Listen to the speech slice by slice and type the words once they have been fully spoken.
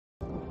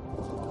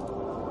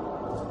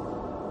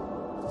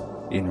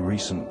In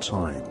recent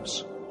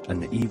times,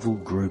 an evil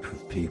group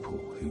of people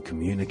who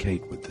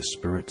communicate with the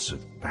spirits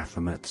of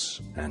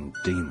Baphomets and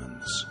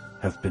demons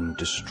have been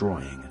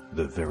destroying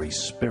the very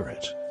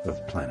spirit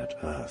of planet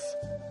Earth.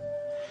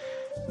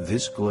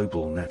 This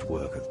global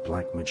network of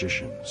black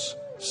magicians,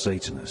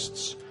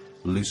 Satanists,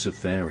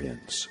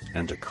 Luciferians,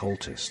 and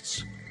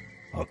occultists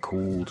are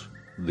called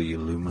the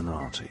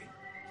Illuminati.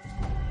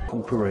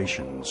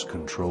 Corporations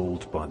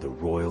controlled by the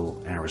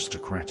royal,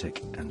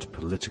 aristocratic, and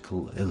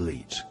political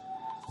elite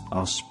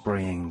are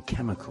spraying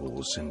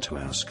chemicals into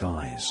our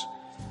skies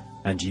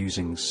and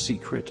using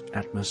secret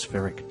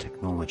atmospheric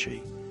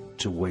technology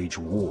to wage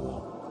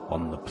war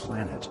on the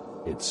planet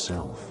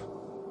itself.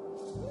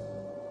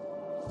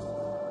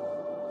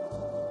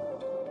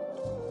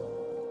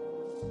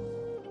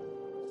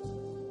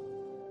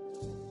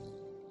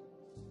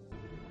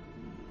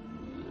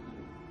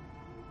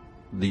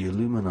 The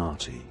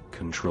Illuminati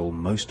control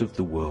most of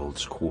the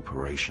world's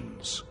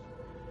corporations.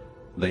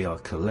 They are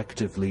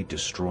collectively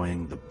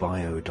destroying the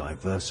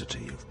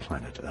biodiversity of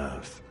planet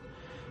Earth,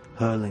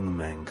 hurling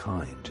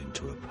mankind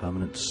into a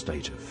permanent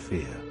state of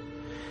fear,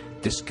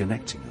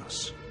 disconnecting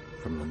us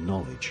from the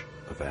knowledge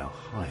of our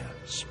higher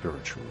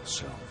spiritual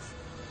self.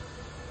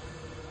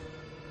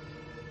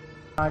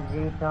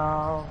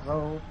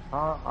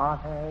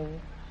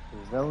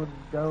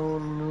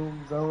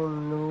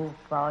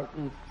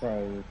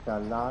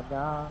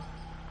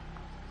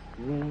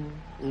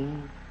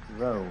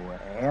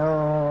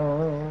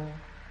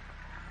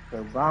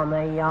 So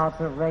Bame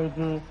Yata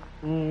Regi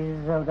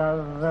is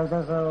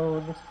the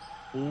road.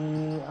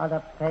 He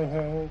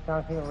adaptehe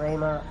Kasi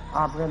Rema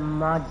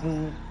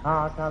Abramaji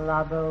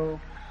Patalabo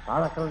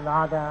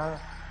Palakalada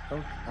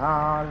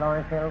Sota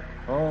Lorisel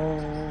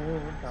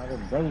Code the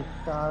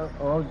Baystar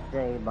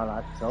Oje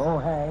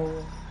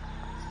Balasohe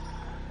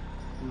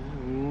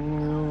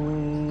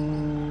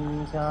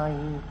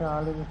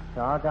Isa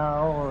Sada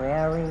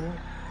Orari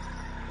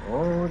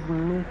Od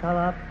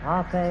Mikala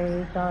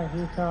Pape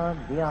Tahisa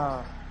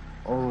Dia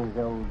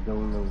Ozo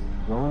Donu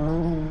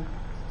Donu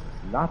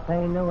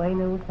Lape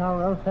Noenu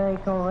Tarose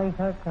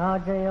Koresa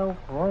Tajeo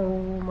Pro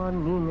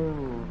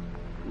Maninu